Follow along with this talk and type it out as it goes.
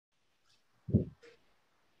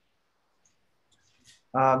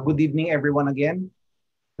Good evening, everyone, again.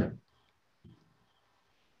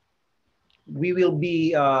 We will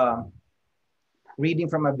be reading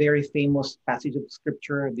from a very famous passage of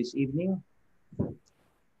scripture this evening.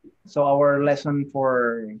 So, our lesson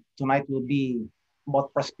for tonight will be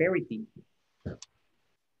about prosperity.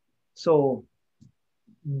 So,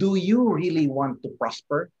 do you really want to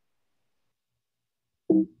prosper?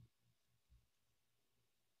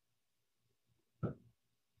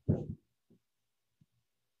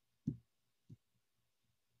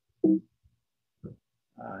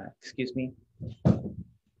 Excuse me.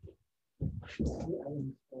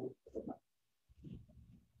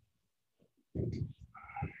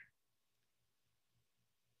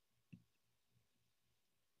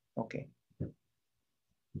 Okay.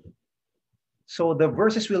 So, the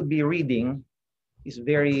verses we'll be reading is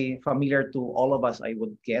very familiar to all of us, I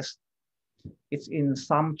would guess. It's in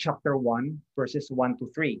Psalm chapter 1, verses 1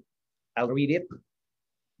 to 3. I'll read it.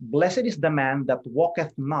 Blessed is the man that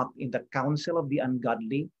walketh not in the counsel of the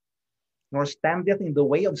ungodly, nor standeth in the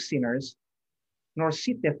way of sinners, nor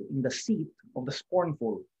sitteth in the seat of the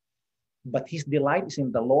scornful. But his delight is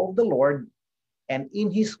in the law of the Lord, and in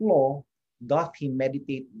his law doth he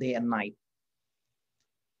meditate day and night.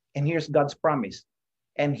 And here's God's promise.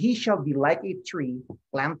 And he shall be like a tree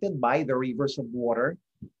planted by the rivers of water,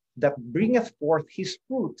 that bringeth forth his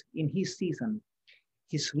fruit in his season.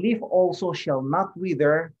 His leaf also shall not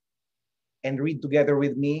wither. And read together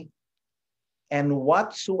with me. And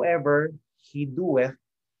whatsoever he doeth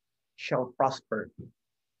shall prosper.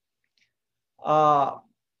 Uh,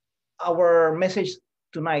 our message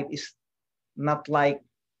tonight is not like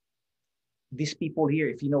these people here.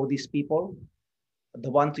 If you know these people, the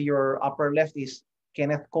one to your upper left is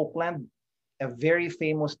Kenneth Copeland, a very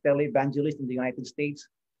famous televangelist in the United States.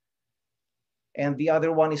 And the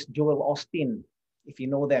other one is Joel Austin, if you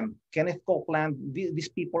know them. Kenneth Copeland, these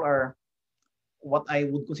people are what I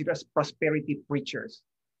would consider as prosperity preachers.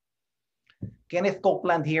 Kenneth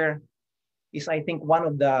Copeland here is, I think, one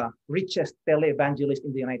of the richest televangelists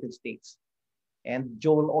in the United States. And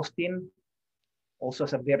Joel Austin also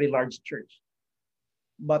has a very large church.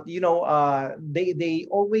 But, they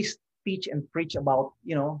always teach and preach about,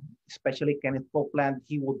 especially Kenneth Copeland,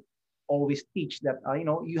 he would always teach that,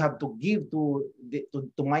 you have to give to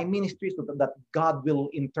my ministry so that God will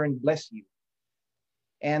in turn bless you.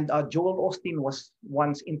 And Joel Austin was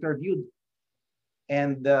once interviewed,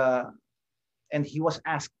 and he was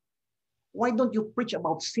asked, why don't you preach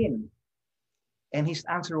about sin? And his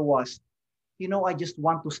answer was, I just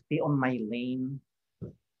want to stay on my lane.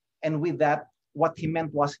 And with that, what he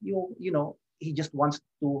meant was, he just wants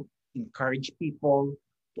to encourage people,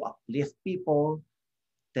 to uplift people,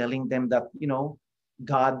 telling them that,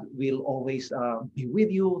 God will always be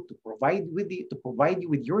with you, to provide you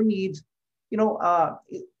with your needs.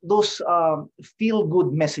 Those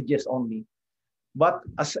feel-good messages only. But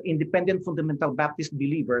as independent fundamental Baptist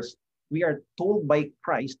believers, we are told by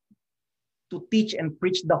Christ to teach and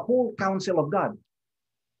preach the whole counsel of God.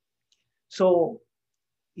 So,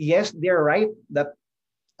 yes, they're right that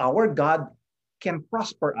our God can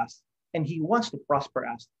prosper us, and he wants to prosper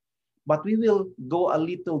us. But we will go a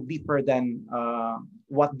little deeper than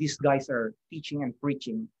what these guys are teaching and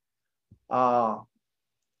preaching.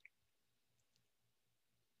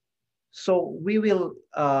 So we will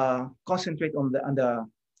concentrate on the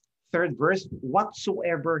third verse.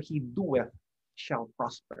 Whatsoever he doeth shall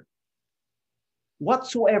prosper.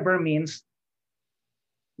 Whatsoever means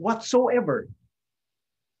whatsoever,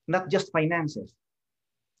 not just finances.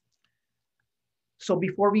 So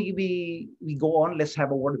before we go on, let's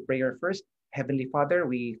have a word of prayer first. Heavenly Father,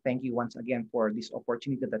 we thank you once again for this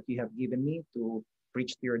opportunity that you have given me to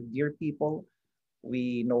preach to your dear people.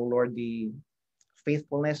 We know, Lord, the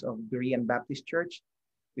faithfulness of Berean Baptist Church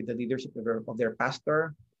with the leadership of their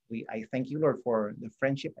pastor. I thank you, Lord, for the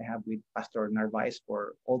friendship I have with Pastor Narvaez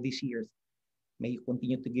for all these years. May you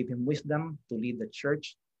continue to give him wisdom to lead the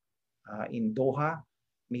church in Doha.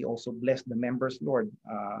 May you also bless the members, Lord,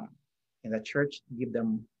 in the church. Give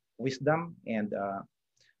them wisdom and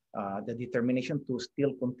the determination to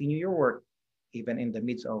still continue your work, even in the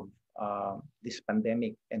midst of this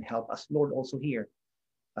pandemic, and help us, Lord, also here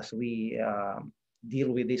as we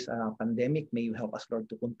deal with this pandemic. May you help us, Lord,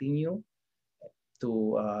 to continue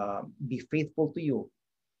to be faithful to you.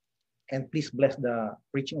 And please bless the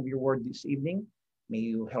preaching of your word this evening.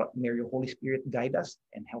 May your Holy Spirit guide us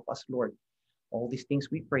and help us, Lord. All these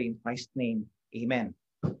things we pray in Christ's name. Amen.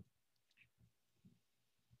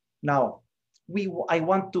 Now, I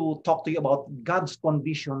want to talk to you about God's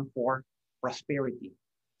condition for prosperity.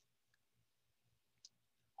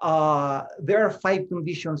 There are 5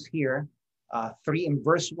 conditions here 3 in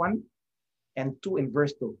verse 1 and 2 in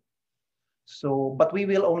verse 2. So, but we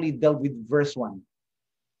will only deal with verse 1.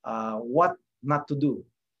 What not to do.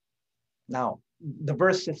 Now, the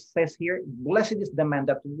verse says here, blessed is the man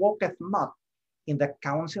that walketh not in the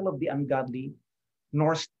counsel of the ungodly,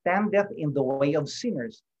 nor standeth in the way of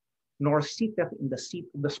sinners, nor sitteth in the seat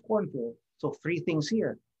of the scornful. So 3 things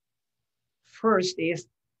here. First is,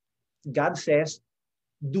 God says,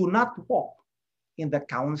 do not walk in the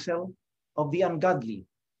counsel of the ungodly.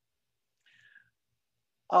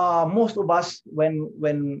 Most of us,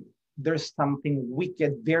 when there's something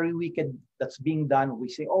wicked, very wicked that's being done, we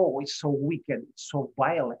say, oh, it's so wicked, it's so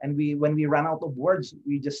vile. And when we run out of words,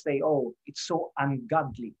 we just say, oh, it's so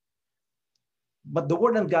ungodly. But the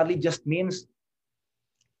word ungodly just means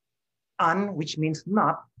which means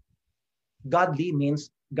not. Godly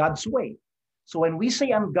means God's way. So when we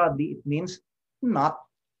say ungodly, it means not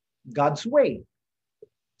God's way.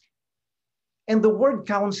 And the word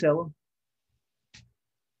counsel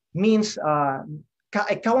means a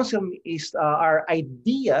counsel is are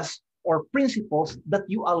ideas or principles that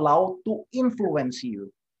you allow to influence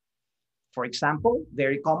you. For example,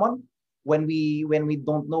 very common, when we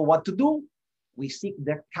don't know what to do, we seek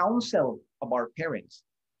the counsel of our parents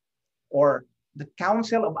or the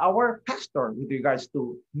counsel of our pastor with regards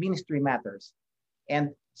to ministry matters and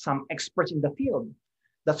some experts in the field.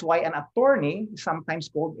 That's why an attorney is sometimes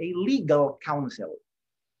called a legal counsel.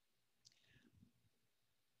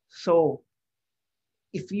 So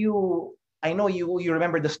if I know you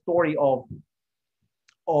remember the story of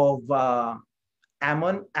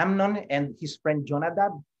Amnon and his friend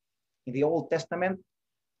Jonadab in the Old Testament.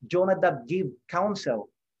 Jonadab gave counsel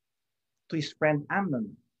to his friend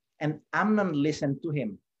Amnon, and Amnon listened to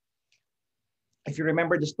him. If you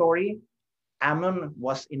remember the story, Amnon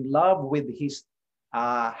was in love with his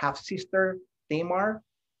half-sister Tamar,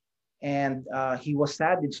 and he was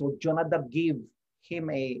sad, and so Jonadab gave him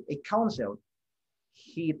a counsel.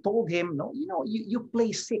 He told him, no, you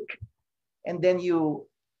play sick, and then you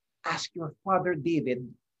ask your father David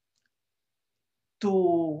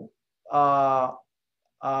to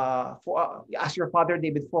ask your father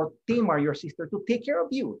David for Tamar, your sister, to take care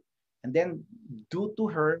of you, and then do to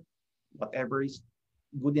her whatever is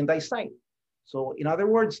good in thy sight. So, in other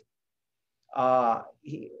words,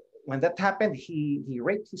 when that happened, he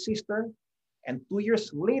raped his sister, and 2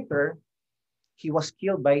 years later, he was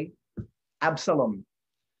killed by Absalom.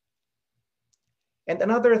 And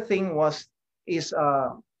another thing is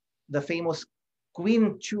the famous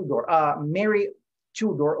Queen Tudor, Mary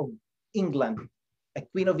Tudor of England, a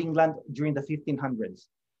Queen of England during the 1500s.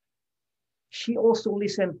 She also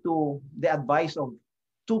listened to the advice of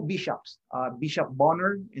 2 bishops, Bishop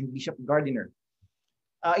Bonner and Bishop Gardiner.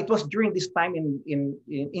 It was during this time in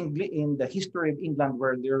the history of England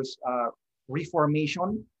where there's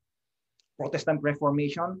Reformation, Protestant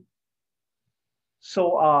Reformation.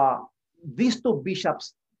 So these 2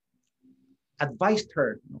 bishops advised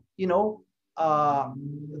her,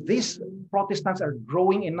 these Protestants are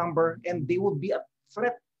growing in number and they will be a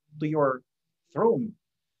threat to your throne.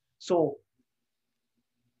 So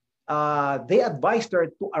they advised her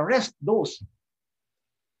to arrest those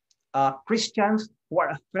Christians who are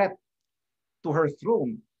a threat to her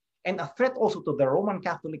throne and a threat also to the Roman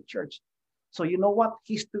Catholic Church. So you know what?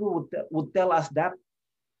 History would tell us that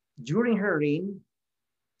during her reign,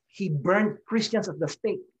 he burned Christians at the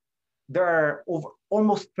stake. There are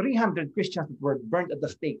almost 300 Christians that were burned at the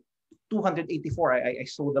stake. 284, I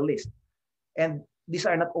saw the list. And these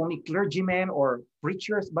are not only clergymen or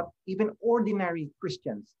preachers, but even ordinary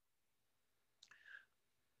Christians.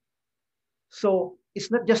 So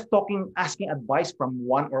it's not just asking advice from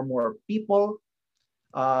one or more people.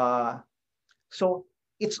 So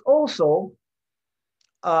it's also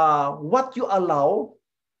what you allow,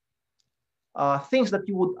 things that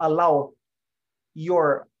you would allow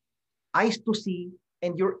your eyes to see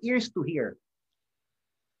and your ears to hear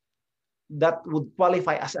that would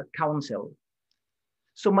qualify as a counsel.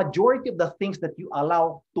 So majority of the things that you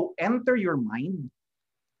allow to enter your mind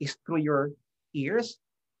is through your ears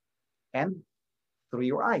and through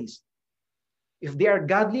your eyes. If they are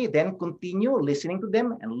godly, then continue listening to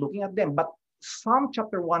them and looking at them. But Psalm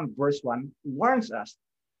chapter 1, verse 1 warns us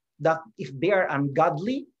that if they are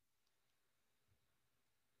ungodly,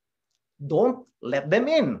 don't let them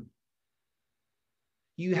in.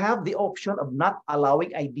 You have the option of not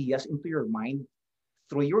allowing ideas into your mind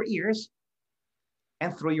through your ears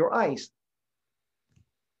and through your eyes.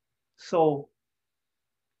 So,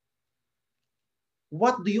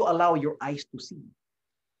 what do you allow your eyes to see?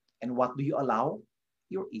 And what do you allow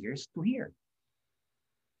your ears to hear?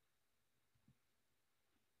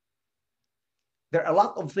 there are a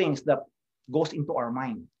lot of things that goes into our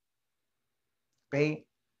mind. Okay,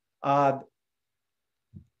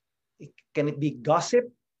 can it be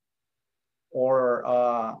gossip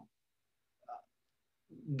or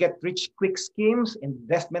get rich quick schemes,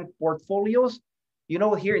 investment portfolios? You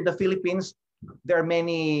know, here in the Philippines, there are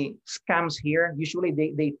many scams here. Usually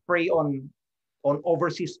they prey on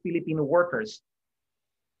overseas Filipino workers.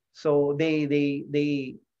 So they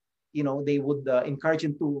you know, they would encourage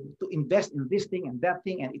them to invest in this thing and that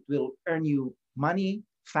thing, and it will earn you money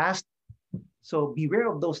fast. So beware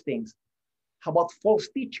of those things. How about false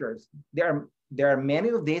teachers? There are many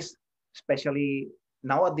of these, especially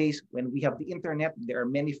nowadays when we have the internet. There are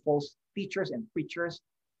many false teachers and preachers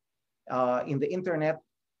in the internet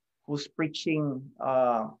who's preaching,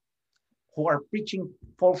 who are preaching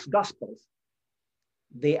false gospels.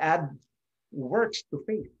 They add works to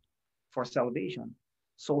faith for salvation.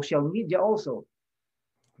 Social media also,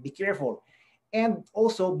 be careful. And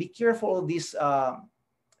also be careful of these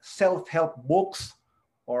self-help books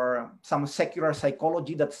or some secular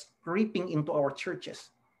psychology that's creeping into our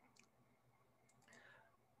churches.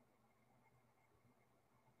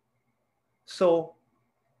 So,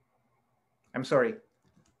 I'm sorry.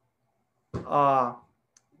 I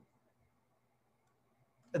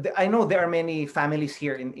know there are many families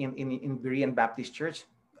here in Berean Baptist Church.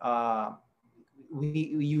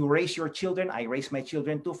 You raise your children, I raise my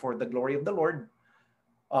children too for the glory of the Lord.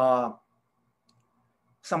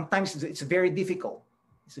 Sometimes it's very difficult.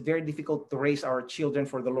 It's very difficult to raise our children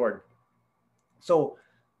for the Lord. So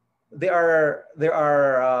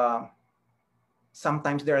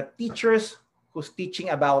sometimes there are teachers who's teaching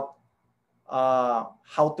about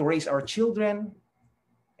how to raise our children,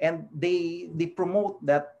 and they promote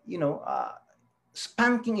that, you know,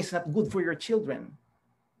 spanking is not good for your children.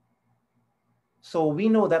 So we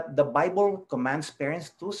know that the Bible commands parents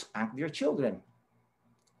to spank their children.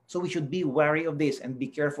 So we should be wary of this and be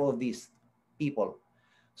careful of these people.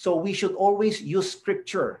 So we should always use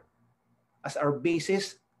scripture as our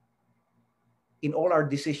basis in all our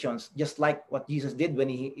decisions, just like what Jesus did when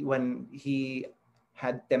he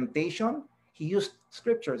had temptation. He used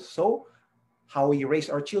scriptures. So how we raise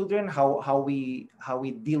our children, how we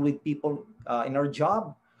deal with people in our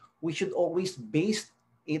job, we should always base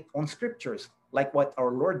it on scriptures, like what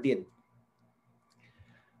our Lord did.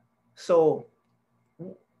 So,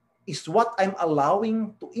 is what I'm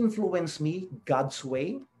allowing to influence me God's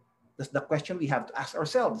way? That's the question we have to ask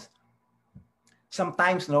ourselves.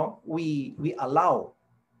 Sometimes, no, we allow.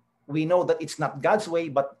 We know that it's not God's way,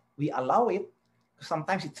 but we allow it.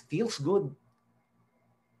 Sometimes it feels good.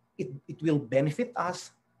 It will benefit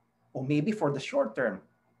us, or maybe for the short term.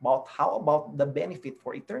 But how about the benefit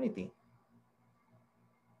for eternity?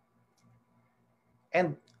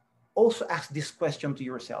 And also ask this question to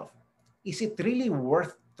yourself. Is it really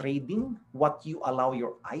worth trading what you allow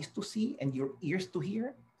your eyes to see and your ears to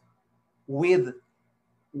hear with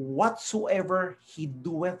whatsoever he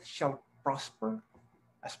doeth shall prosper,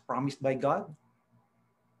 as promised by God?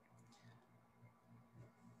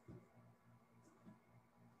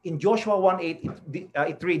 In Joshua 1:8,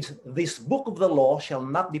 it reads, "This book of the law shall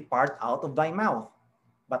not depart out of thy mouth,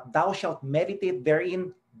 but thou shalt meditate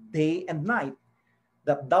therein day and night,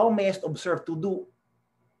 that thou mayest observe to do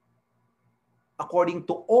according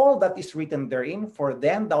to all that is written therein, for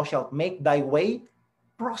then thou shalt make thy way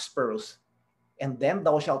prosperous, and then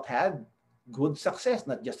thou shalt have good success."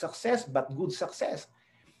 Not just success, but good success.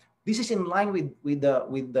 This is in line with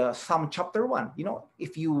the Psalm chapter 1. You know,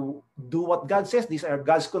 if you do what God says, these are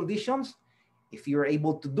God's conditions. If you're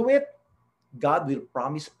able to do it, God will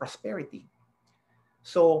promise prosperity.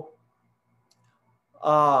 So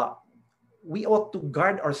we ought to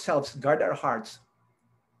guard ourselves, guard our hearts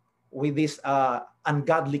with this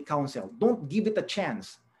ungodly counsel. Don't give it a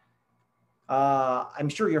chance. I'm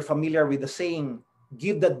sure you're familiar with the saying,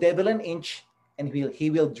 "Give the devil an inch and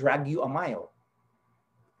he will drag you a mile."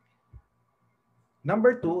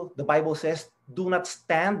 Number 2, the Bible says, "Do not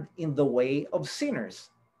stand in the way of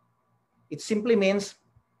sinners." It simply means,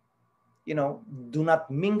 you know, do not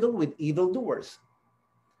mingle with evildoers,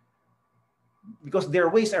 because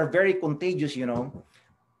their ways are very contagious, you know.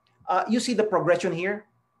 You see the progression here.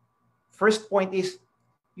 First point is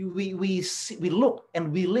we look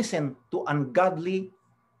and we listen to ungodly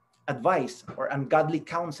advice or ungodly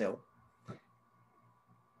counsel.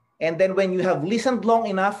 And then when you have listened long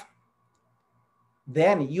enough,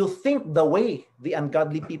 then you think the way the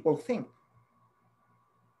ungodly people think.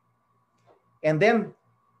 And then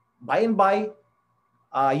by and by,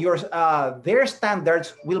 their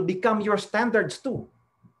standards will become your standards too.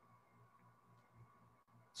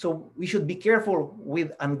 So we should be careful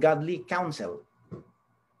with ungodly counsel.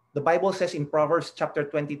 The Bible says in Proverbs chapter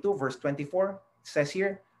 22, verse 24, it says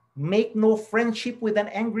here, make no friendship with an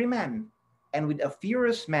angry man, and with a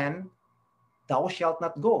furious man thou shalt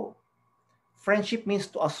not go. Friendship means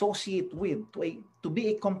to associate with, to be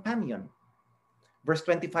a companion. Verse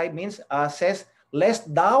 25 says,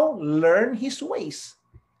 lest thou learn his ways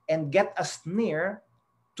and get a snare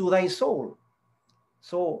to thy soul.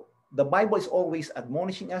 So the Bible is always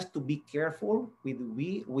admonishing us to be careful with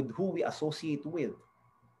who we associate with.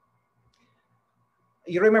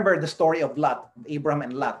 You remember the story of Lot, Abraham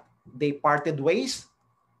and Lot. They parted ways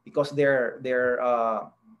because their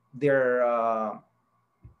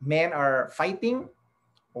men are fighting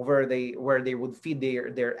over where they would feed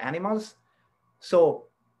their animals. So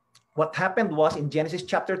what happened was in Genesis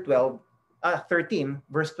chapter 13,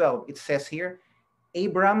 verse 12, it says here,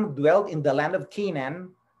 Abram dwelled in the land of Canaan,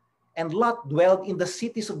 and Lot dwelled in the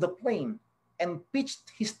cities of the plain, and pitched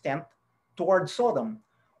his tent toward Sodom.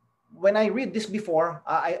 When I read this before,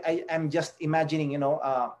 I'm just imagining,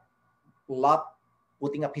 Lot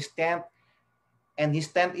putting up his tent, and his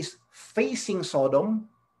tent is facing Sodom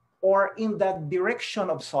or in the direction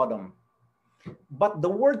of Sodom. But the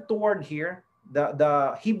word toward here,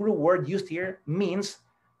 the Hebrew word used here means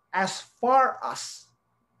as far as,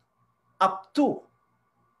 up to,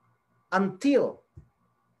 until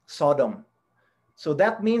Sodom. So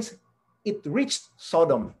that means it reached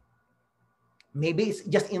Sodom. Maybe it's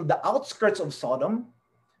just in the outskirts of Sodom,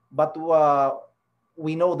 but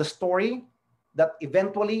we know the story that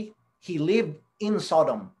eventually he lived in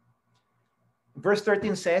Sodom. Verse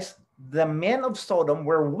 13 says, the men of Sodom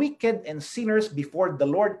were wicked and sinners before the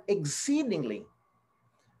Lord exceedingly.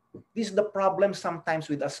 This is the problem sometimes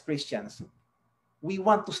with us Christians. We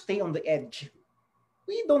want to stay on the edge.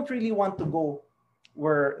 We don't really want to go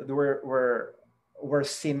where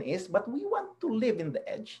sin is, but we want to live in the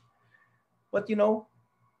edge. But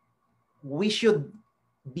we should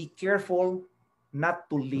be careful not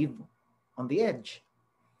to live on the edge,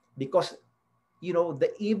 because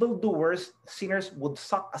the evildoers, sinners, would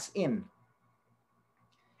suck us in.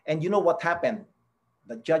 And you know what happened?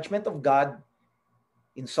 The judgment of God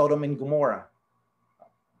in Sodom and Gomorrah.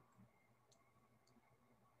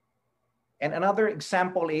 And another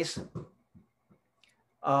example is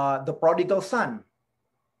the prodigal son.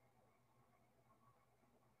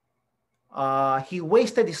 He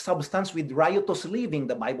wasted his substance with riotous living,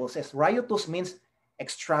 the Bible says. Riotous means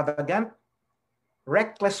extravagant,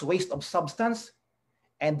 reckless waste of substance,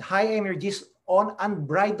 and high energies on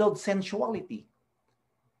unbridled sensuality.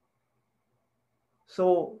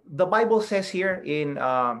 So the Bible says here in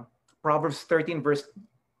Proverbs 13, verse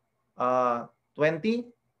 20,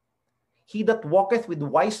 he that walketh with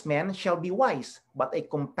wise men shall be wise, but a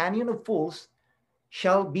companion of fools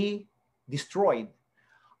shall be destroyed.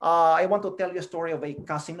 I want to tell you a story of a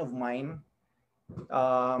cousin of mine.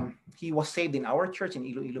 He was saved in our church, in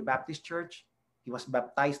Iloilo Baptist Church. He was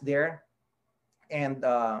baptized there. And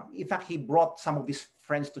in fact, he brought some of his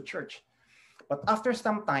friends to church. But after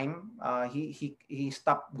some time, he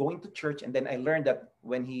stopped going to church. And then I learned that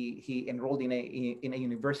when he enrolled in a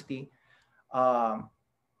university,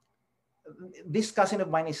 this cousin of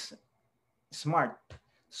mine is smart.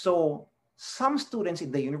 So some students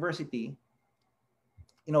in the university,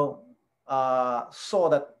 saw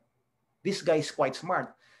that this guy is quite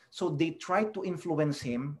smart. So they tried to influence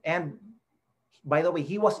him. And by the way,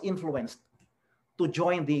 he was influenced to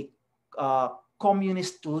join the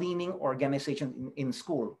communist-leaning organization in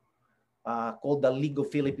school called the League of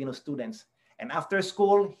Filipino Students. And after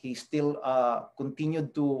school, he still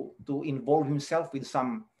continued to involve himself with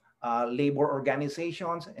some labor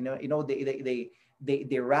organizations. And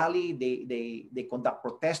they rally, they conduct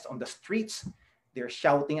protests on the streets. They're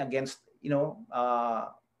shouting against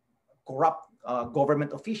corrupt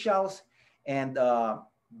government officials and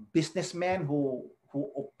businessmen who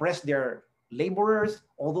oppress their laborers,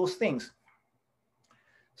 all those things.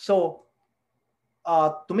 So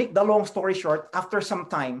to make the long story short, after some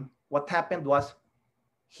time, what happened was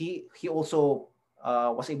he also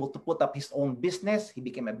was able to put up his own business. He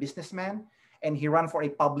became a businessman, and he ran for a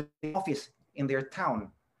public office in their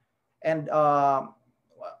town. And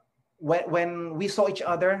when we saw each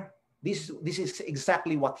other, this is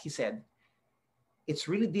exactly what he said. It's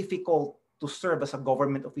really difficult to serve as a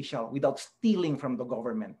government official without stealing from the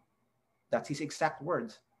government. That's his exact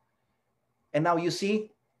words. And now you see,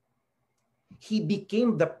 he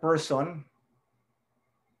became the person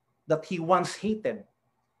that he once hated.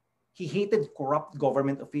 He hated corrupt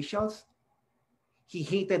government officials. He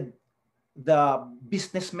hated the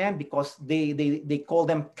businessmen because they call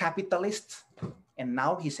them capitalists. And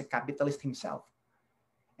now he's a capitalist himself.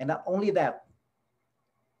 And not only that,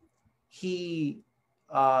 he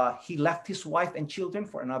left his wife and children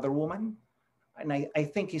for another woman. And I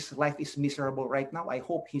think his life is miserable right now. I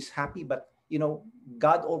hope he's happy, but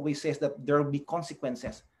God always says that there will be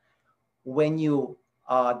consequences. When you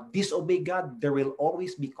disobey God, there will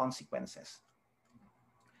always be consequences.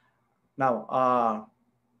 Now,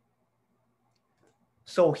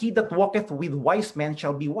 so he that walketh with wise men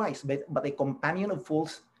shall be wise, but a companion of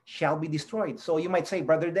fools shall be destroyed. So you might say,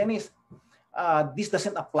 Brother Dennis, this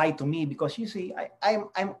doesn't apply to me because you see,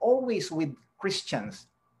 I'm always with Christians.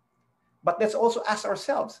 But let's also ask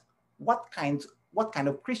ourselves, what kind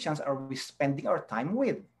of Christians are we spending our time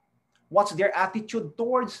with? What's their attitude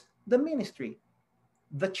towards the ministry,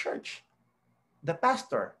 the church, the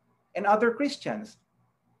pastor, and other Christians?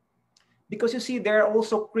 Because you see, there are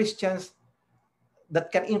also Christians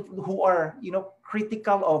that who are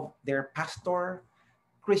critical of their pastor,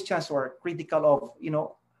 Christians who are critical of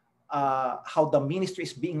how the ministry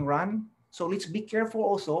is being run. So let's be careful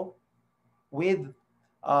also with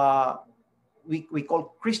we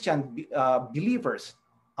call Christian believers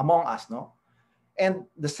among us, no? And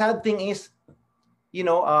the sad thing is, it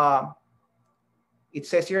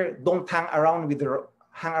says here, don't hang around the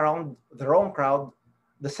wrong crowd.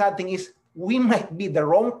 The sad thing is, we might be the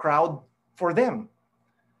wrong crowd for them.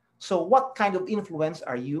 So what kind of influence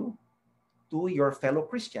are you to your fellow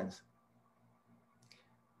Christians?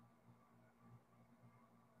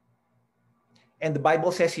 And the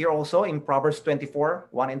Bible says here also in Proverbs 24,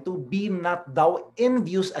 1 and 2, be not thou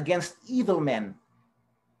envious against evil men.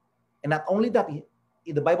 And not only that,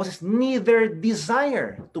 the Bible says, neither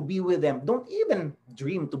desire to be with them. Don't even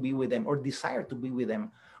dream to be with them or desire to be with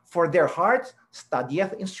them. For their heart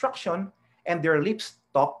studieth instruction, and their lips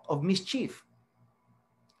talk of mischief.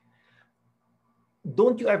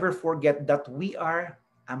 Don't you ever forget that we are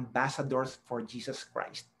ambassadors for Jesus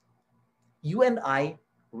Christ. You and I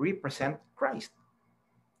represent Christ.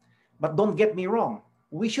 But don't get me wrong,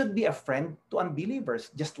 we should be a friend to unbelievers,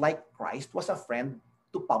 just like Christ was a friend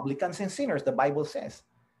to publicans and sinners, the Bible says.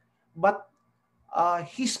 But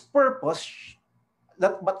his purpose should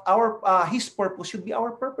be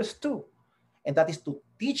our purpose too. And that is to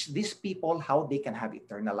teach these people how they can have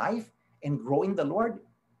eternal life and grow in the Lord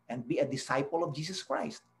and be a disciple of Jesus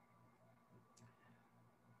Christ.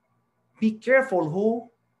 Be careful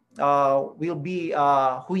who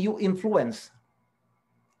you influence.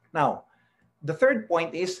 Now, the third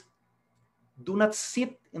point is, do not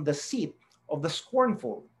sit in the seat of the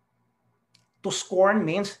scornful. To scorn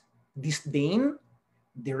means disdain,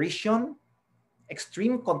 derision,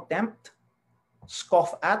 extreme contempt,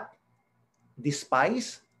 scoff at,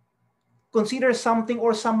 despise, consider something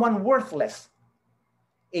or someone worthless,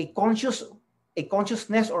 a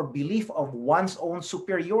consciousness or belief of one's own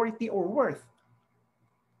superiority or worth.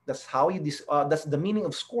 That's that's the meaning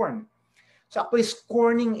of scorn. So actually,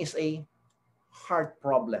 scorning is a hard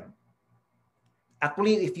problem.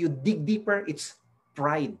 Actually, if you dig deeper, it's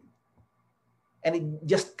pride. And it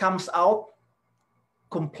just comes out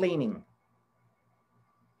complaining.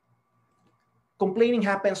 Complaining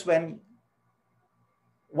happens when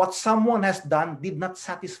what someone has done did not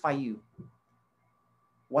satisfy you.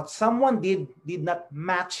 What someone did not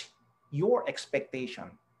match your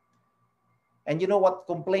expectation. And you know what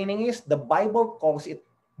complaining is? The Bible calls it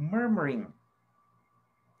murmuring.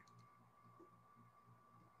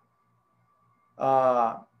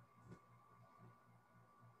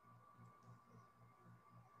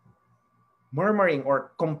 Murmuring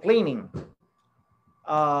or complaining.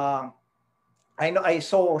 I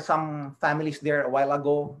saw some families there a while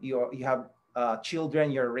ago. You have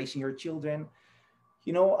children, you're raising your children.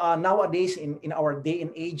 Nowadays in our day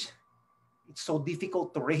and age, it's so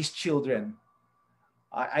difficult to raise children.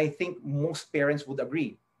 I think most parents would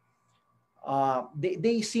agree.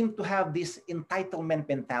 They seem to have this entitlement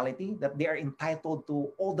mentality that they are entitled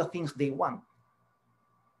to all the things they want.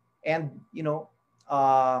 And,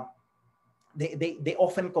 they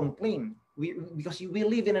often complain. Because we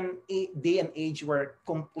live in a day and age where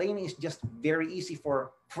complaining is just very easy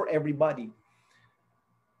for everybody.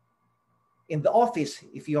 In the office,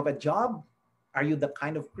 if you have a job, are you the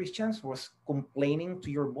kind of Christians who was complaining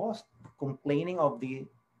to your boss, complaining of the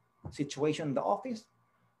situation in the office?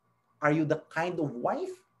 Are you the kind of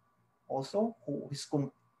wife also who is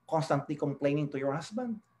constantly complaining to your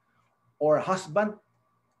husband? Or husband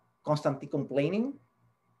constantly complaining?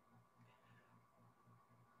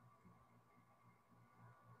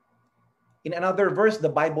 In another verse, the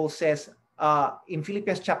Bible says, in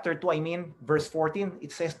Philippians chapter 2, verse 14,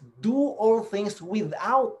 it says, do all things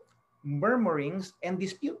without murmurings and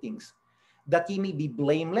disputings, that ye may be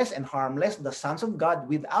blameless and harmless, the sons of God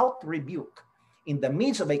without rebuke, in the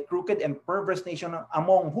midst of a crooked and perverse nation,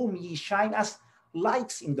 among whom ye shine as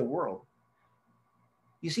lights in the world.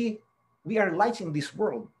 You see, we are lights in this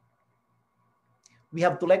world. We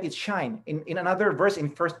have to let it shine. In another verse in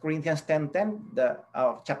 1 Corinthians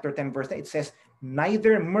 10:10, chapter 10, verse 10, it says,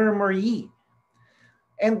 neither murmur ye.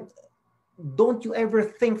 And don't you ever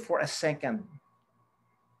think for a second,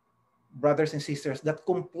 brothers and sisters, that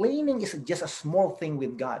complaining is just a small thing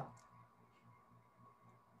with God.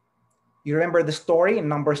 You remember the story in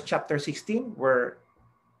Numbers chapter 16, where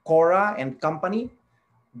Korah and company,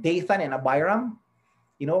 Dathan and Abiram,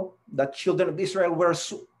 the children of Israel were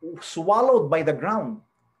swallowed by the ground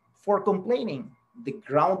for complaining. The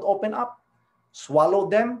ground opened up,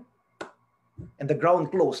 swallowed them, and the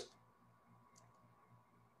ground closed.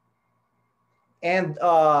 And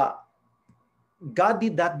God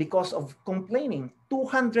did that because of complaining.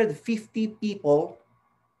 250 people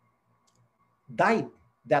died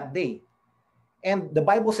that day. And the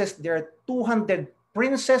Bible says there are 200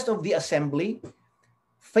 princes of the assembly,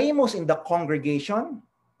 famous in the congregation,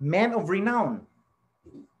 men of renown.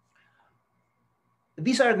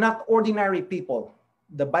 These are not ordinary people.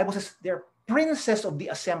 The Bible says they're princes of the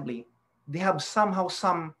assembly. They have somehow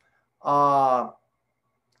some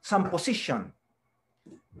position.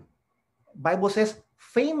 Bible says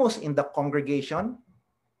famous in the congregation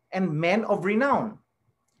and men of renown.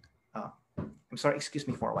 I'm sorry, excuse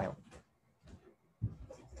me for a while.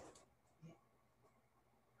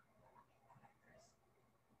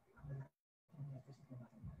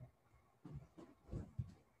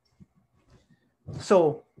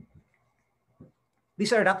 So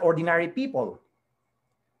these are not ordinary people.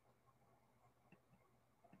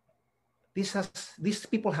 These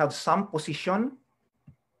people have some position.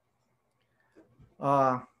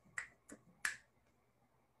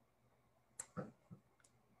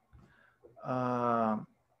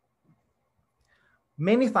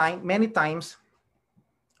 Many times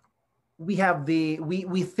we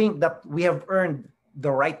think that we have earned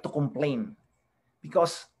the right to complain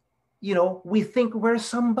because we think we're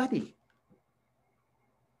somebody.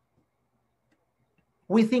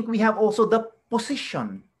 We think we have also the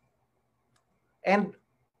position, and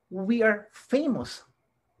we are famous.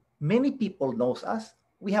 Many people knows us.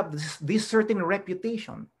 We have this certain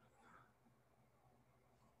reputation.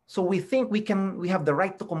 So we think we have the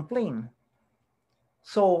right to complain.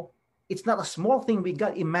 So it's not a small thing we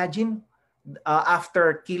got. Imagine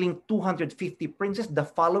after killing 250 princes, the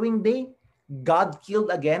following day, God killed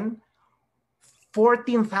again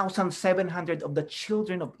 14,700 of the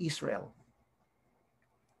children of Israel.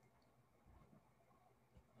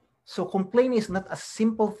 So complaining is not a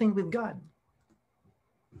simple thing with God.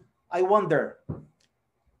 I wonder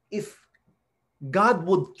if God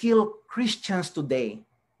would kill Christians today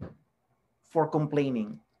for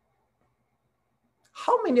complaining.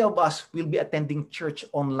 How many of us will be attending church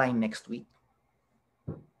online next week?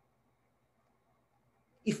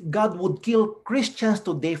 If God would kill Christians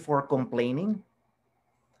today for complaining,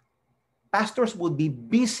 pastors would be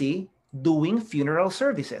busy doing funeral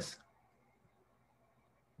services.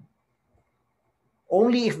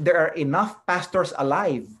 Only if there are enough pastors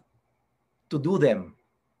alive to do them.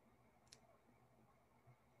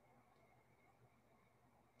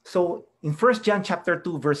 So in 1 John chapter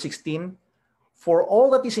 2, verse 16, for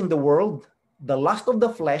all that is in the world, the lust of the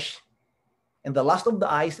flesh and the lust of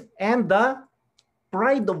the eyes and the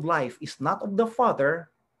pride of life is not of the Father,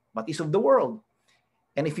 but is of the world.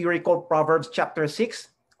 And if you recall Proverbs chapter 6,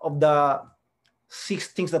 of the 6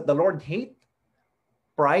 things that the Lord hates,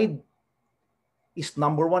 pride is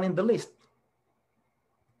number 1 in the list.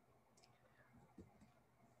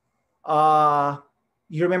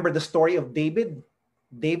 You remember the story of David?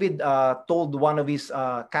 David told one of his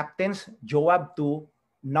captains, Joab, to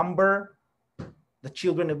number the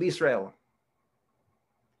children of Israel.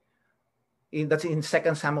 That's in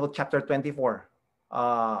 2 Samuel chapter 24.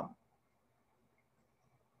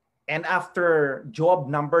 And after Joab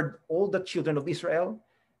numbered all the children of Israel,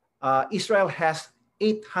 Israel has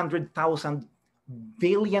 800,000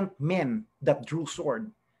 valiant men that drew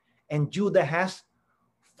sword. And Judah has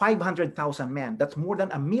 500,000 men. That's more than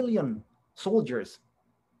 1 million soldiers.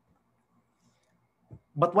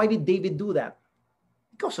 But why did David do that?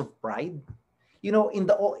 Because of pride.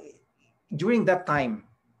 During that time,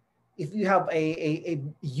 if you have a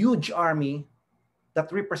huge army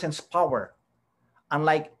that represents power,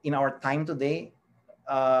 unlike in our time today,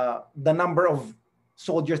 the number of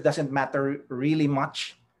soldiers doesn't matter really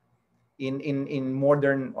much in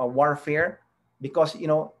modern warfare, because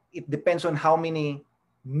it depends on how many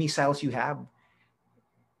missiles you have.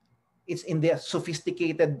 It's in the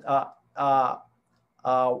sophisticated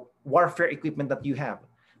warfare equipment that you have.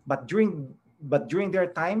 But during their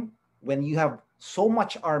time, when you have so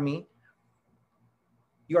much army,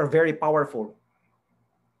 you are very powerful.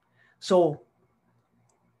 So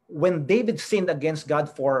when David sinned against God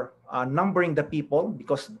for numbering the people,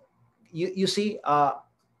 because you see,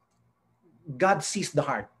 God sees the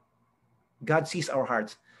heart. God sees our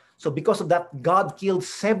hearts. So because of that, God killed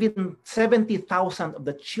 70,000 of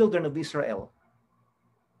the children of Israel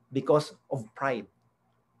because of pride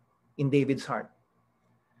in David's heart.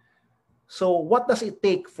 So what does it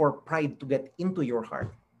take for pride to get into your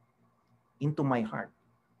heart, into my heart?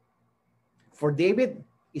 For David,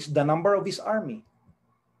 it's the number of his army.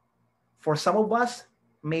 For some of us,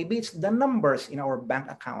 maybe it's the numbers in our bank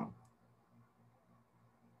account.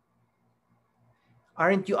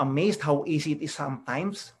 Aren't you amazed how easy it is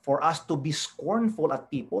sometimes for us to be scornful at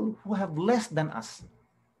people who have less than us?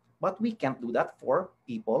 But we can't do that for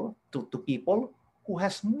people, to people who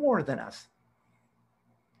has more than us.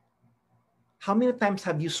 How many times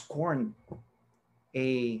have you scorned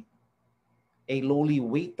a lowly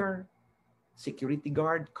waiter, security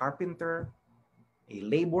guard, carpenter, a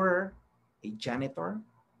laborer, a janitor?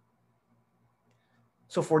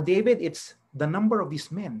 So for David, it's the number of his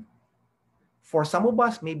men. For some of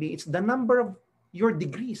us, maybe it's the number of your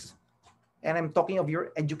degrees. And I'm talking of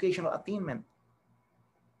your educational attainment.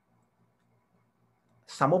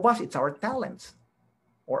 Some of us, it's our talents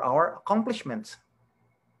or our accomplishments.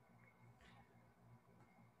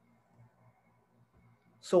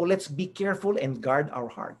 So let's be careful and guard our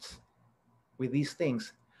hearts with these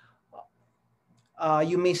things.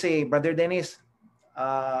 You may say, Brother Dennis,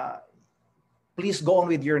 please go on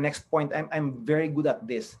with your next point. I'm very good at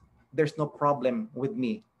this. There's no problem with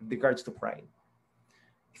me with regards to pride.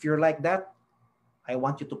 If you're like that, I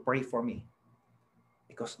want you to pray for me.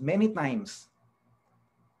 Because many times,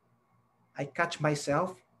 I catch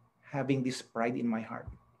myself having this pride in my heart.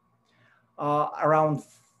 Around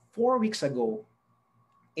 4 weeks ago,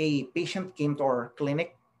 a patient came to our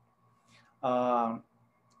clinic.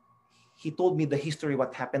 He told me the history,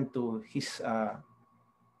 what happened to his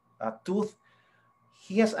tooth.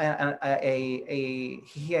 He has he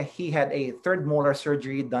had a third molar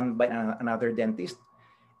surgery done by another dentist,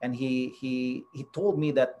 and he told me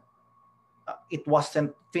that it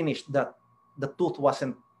wasn't finished, that the tooth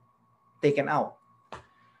wasn't taken out.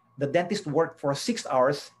 The dentist worked for 6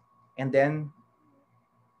 hours, and then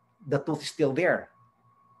the tooth is still there.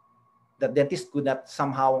 The dentist could not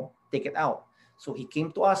somehow take it out. So he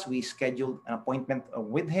came to us, we scheduled an appointment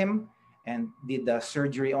with him and did the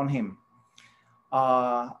surgery on him.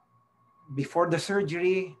 Before the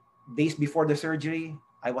surgery, days before the surgery,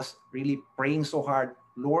 I was really praying so hard,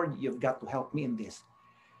 Lord, you've got to help me in this.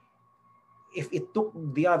 If it took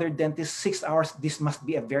the other dentist 6 hours, this must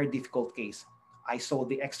be a very difficult case. I saw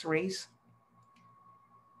the x-rays.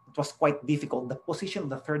 It was quite difficult. The position of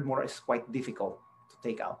the third molar is quite difficult to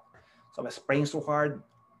take out. So I was praying so hard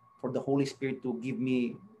for the Holy Spirit to give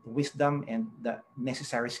me wisdom and the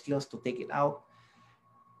necessary skills to take it out.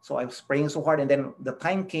 So I was praying so hard, and then the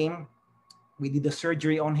time came, we did the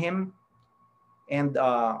surgery on him, and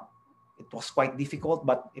it was quite difficult,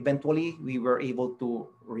 but eventually we were able to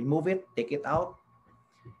remove it, take it out.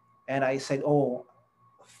 And I said, oh,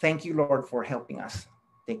 thank you, Lord, for helping us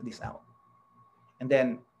take this out. And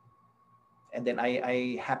then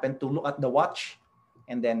I happened to look at the watch,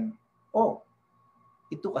 and then, oh,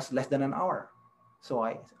 it took us less than an hour. So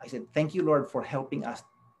I said, thank you, Lord, for helping us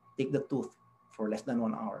take the tooth for less than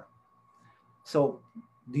 1 hour. So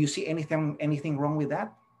do you see anything wrong with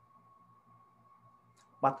that?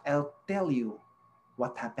 But I'll tell you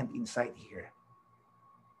what happened inside here.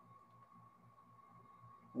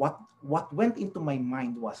 What went into my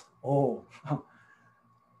mind was, oh,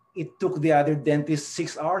 it took the other dentist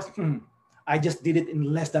 6 hours. I just did it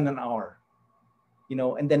in less than an hour.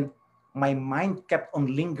 And then my mind kept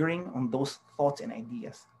on lingering on those thoughts and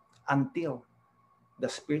ideas until the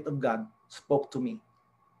Spirit of God spoke to me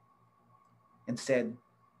and said,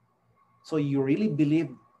 so you really believe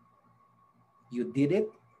you did it?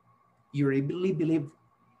 You really believe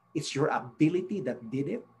it's your ability that did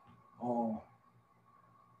it? Oh,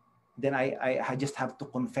 then I just have to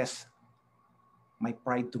confess my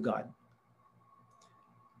pride to God.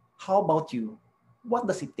 How about you? What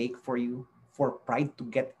does it take for you for pride to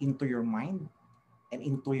get into your mind and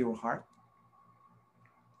into your heart?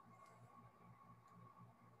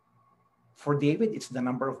 For David, it's the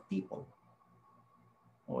number of people.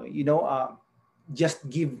 Just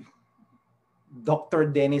give Dr.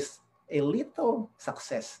 Dennis a little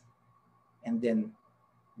success, and then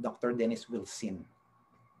Dr. Dennis will sin.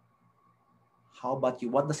 How about you?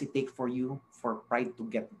 What does it take for you for pride to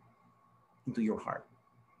get into your heart?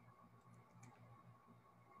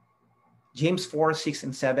 James 4, 6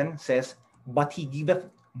 and 7 says, but he giveth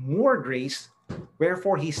more grace,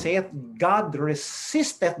 wherefore he saith, God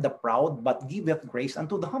resisteth the proud, but giveth grace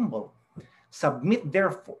unto the humble. Submit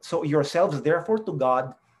therefore so yourselves therefore to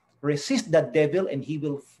God, resist the devil, and he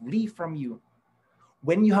will flee from you.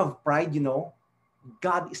 When you have pride, you know,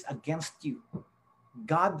 God is against you.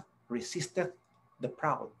 God resisteth the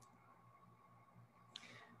proud.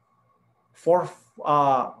 For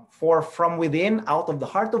from within, out of the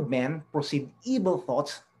heart of man, proceed evil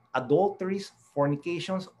thoughts, adulteries,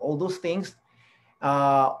 fornications, all those things.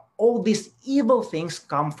 All these evil things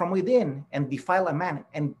come from within and defile a man,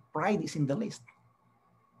 and pride is in the list.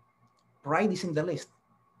 Pride is in the list.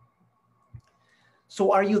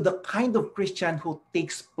 So are you the kind of Christian who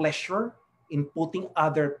takes pleasure in putting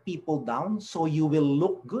other people down so you will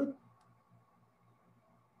look good?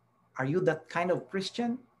 Are you that kind of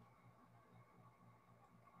Christian?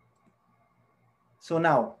 So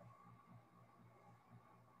now,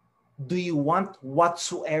 do you want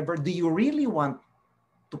whatsoever? Do you really want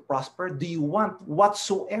to prosper? Do you want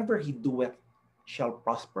whatsoever he doeth shall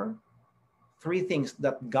prosper? Three things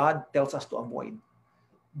that God tells us to avoid.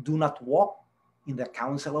 Do not walk in the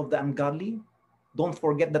counsel of the ungodly. Don't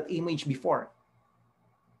forget that image before.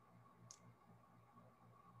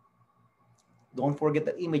 Don't forget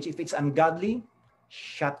that image. If it's ungodly,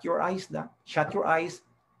 shut your eyes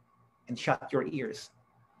and shut your ears.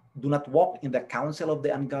 Do not walk in the counsel of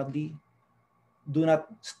the ungodly. Do not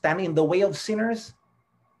stand in the way of sinners.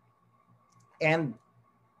 And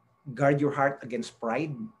guard your heart against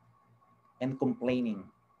pride and complaining.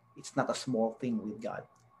 It's not a small thing with God.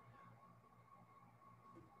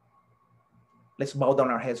 Let's bow down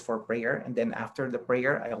our heads for prayer. And then after the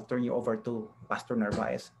prayer, I'll turn you over to Pastor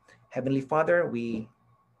Narvaez. Heavenly Father, we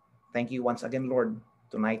thank you once again, Lord,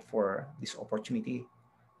 tonight for this opportunity,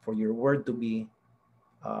 for your word to be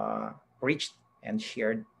preached and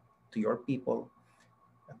shared to your people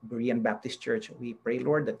at Berean Baptist Church. We pray,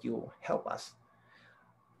 Lord, that you help us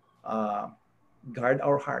guard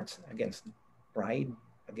our hearts against pride,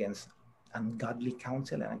 against ungodly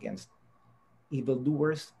counsel, and against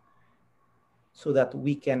evildoers, so that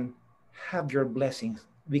we can have your blessings.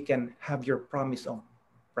 We can have your promise of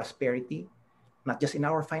prosperity, not just in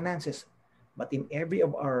our finances, but in every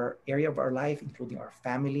of our area of our life, including our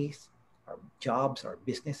families, our jobs, our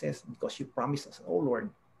businesses, because you promised us, oh Lord,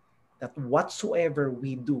 that whatsoever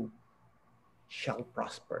we do shall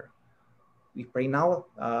prosper. We pray now,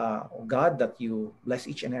 oh God, that you bless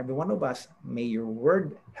each and every one of us. May your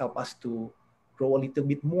word help us to grow a little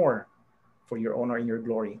bit more for your honor and your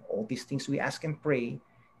glory. All these things we ask and pray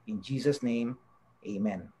in Jesus' name.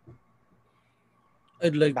 Amen.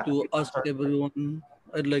 I'd like to ask everyone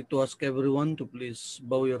to please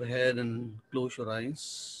bow your head and close your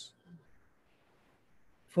eyes.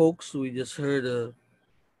 Folks, we just heard a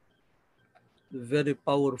very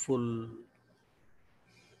powerful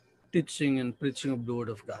teaching and preaching of the Word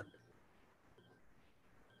of God.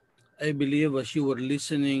 I believe as you were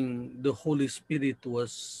listening, the Holy Spirit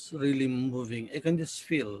was really moving. I can just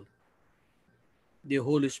feel the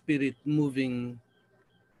Holy Spirit moving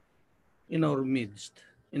in our midst.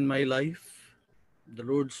 In my life, the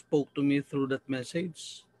Lord spoke to me through that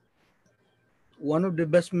message. One of the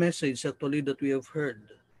best messages actually that we have heard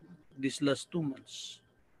these last 2 months.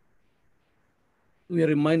 We are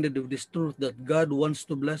reminded of this truth that God wants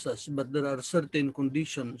to bless us, but there are certain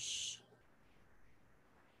conditions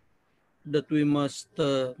that we must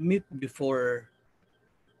meet before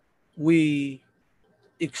we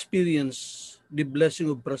experience the blessing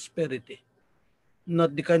of prosperity.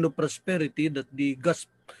 Not the kind of prosperity that the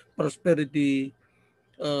prosperity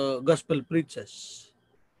gospel preaches,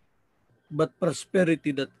 but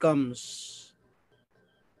prosperity that comes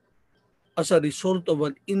as a result of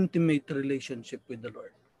an intimate relationship with the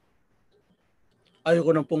Lord.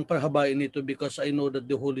 Ayoko na pong pahabain ito because I know that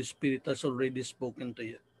the Holy Spirit has already spoken to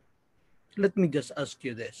you. Let me just ask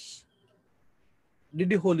you this. Did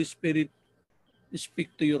the Holy Spirit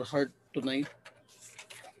speak to your heart tonight?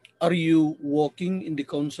 Are you walking in the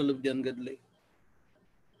counsel of the ungodly?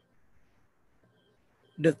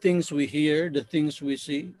 The things we hear, the things we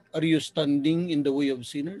see, are you standing in the way of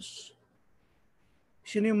sinners?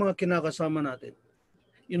 Sino yung mga kinakasama natin?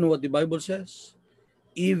 You know what the Bible says?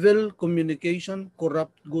 Evil communication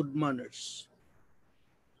corrupt good manners.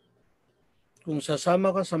 Kung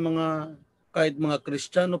sasama ka sa mga, kahit mga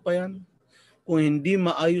Kristiyano pa yan, kung hindi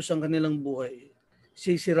maayos ang kanilang buhay,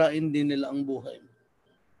 sisirain din nila ang buhay.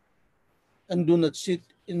 And do not sit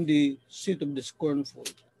in the seat of the scornful.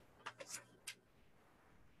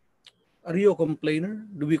 Are you a complainer?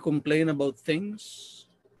 Do we complain about things?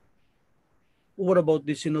 What about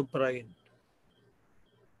the sin of pride?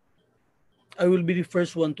 I will be the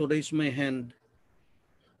first one to raise my hand.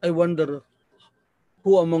 I wonder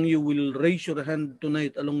who among you will raise your hand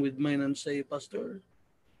tonight along with mine and say, Pastor,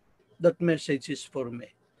 that message is for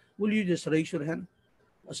me. Will you just raise your hand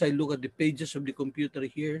as I look at the pages of the computer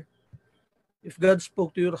here? If God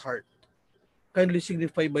spoke to your heart, kindly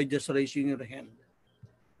signify by just raising your hand.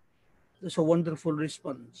 That's a wonderful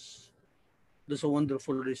response. That's a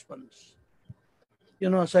wonderful response. You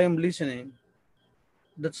know, as I am listening,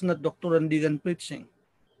 that's not Dr. Andigan preaching.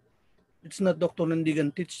 It's not Dr.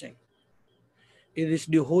 Andigan teaching. It is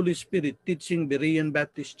the Holy Spirit teaching Berean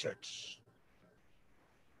Baptist Church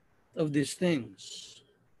of these things.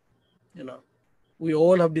 You know, we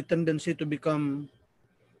all have the tendency to become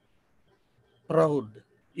proud,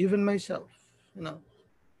 even myself. You know,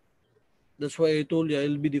 that's why I told you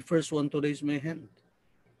I'll be the first one to raise my hand.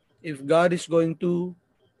 If God is going to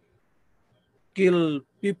kill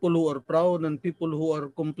people who are proud and people who are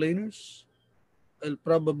complainers, I'll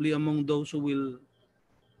probably among those who will,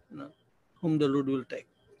 you know, whom the Lord will take.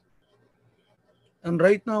 And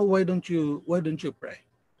right now, why don't you pray?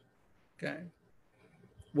 Okay?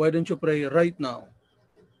 Why don't you pray right now?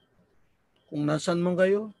 Kung nasan man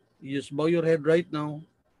kayo, you just bow your head right now.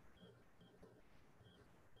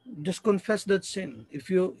 Just confess that sin. If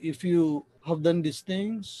you have done these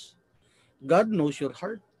things, God knows your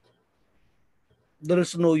heart. There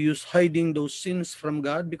is no use hiding those sins from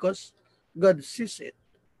God because God sees it.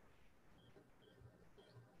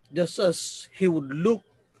 Just as He would look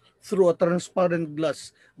through a transparent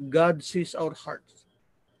glass, God sees our hearts.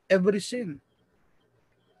 Every sin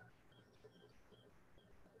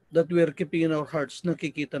that we are keeping in our hearts,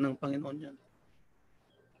 nakikita ng Panginoon yan.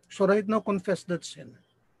 So right now, confess that sin.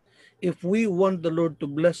 If we want the Lord to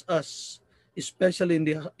bless us, especially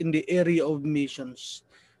in the area of missions,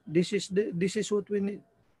 this is what we need.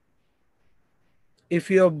 If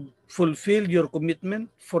you have fulfilled your commitment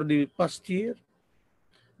for the past year,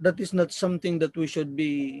 that is not something that we should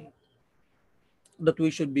be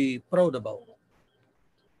proud about.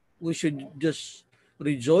 We should just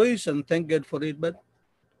rejoice and thank God for it, but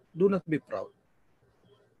do not be proud.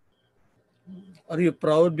 Are you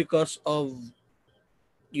proud because of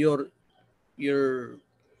your your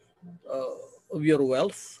of your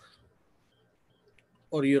wealth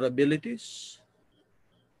or your abilities?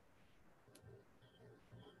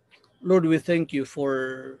 Lord, we thank you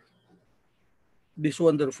for this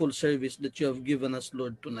wonderful service that you have given us,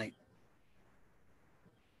 Lord, tonight.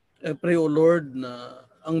 I pray, O Lord, na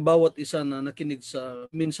ang bawat isa na nakinig sa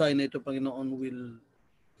mensahe na ito, Panginoon, will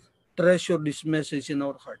treasure this message in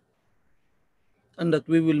our heart and that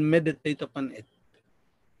we will meditate upon it.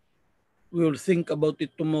 We will think about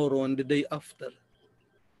it tomorrow and the day after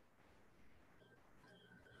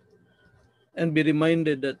and be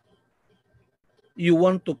reminded that you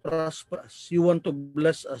want to prosper us, you want to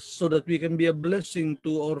bless us so that we can be a blessing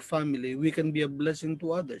to our family, we can be a blessing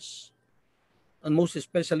to others. And most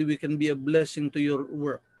especially, we can be a blessing to your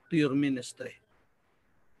work, to your ministry.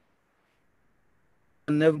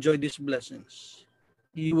 And never enjoy these blessings.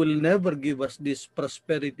 You will never give us this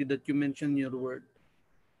prosperity that you mentioned in your word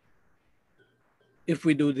if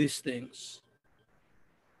we do these things.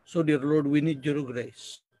 So, dear Lord, we need your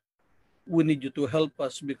grace. We need you to help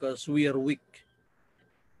us because we are weak.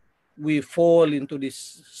 We fall into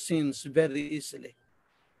these sins very easily.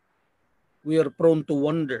 We are prone to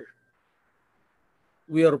wander.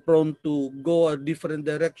 We are prone to go a different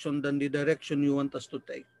direction than the direction you want us to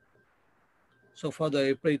take. So, Father,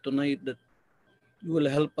 I pray tonight that you will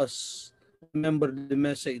help us remember the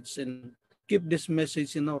message and keep this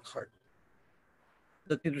message in our heart.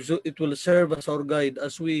 That it will serve as our guide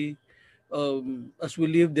as we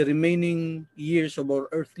live the remaining years of our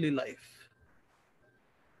earthly life.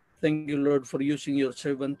 Thank you, Lord, for using your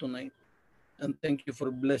servant tonight. And thank you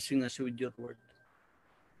for blessing us with your word.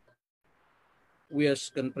 We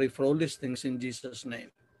ask and pray for all these things in Jesus'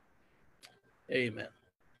 name. Amen.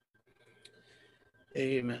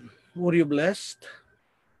 Amen. Were you blessed?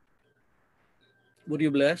 Were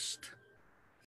you blessed?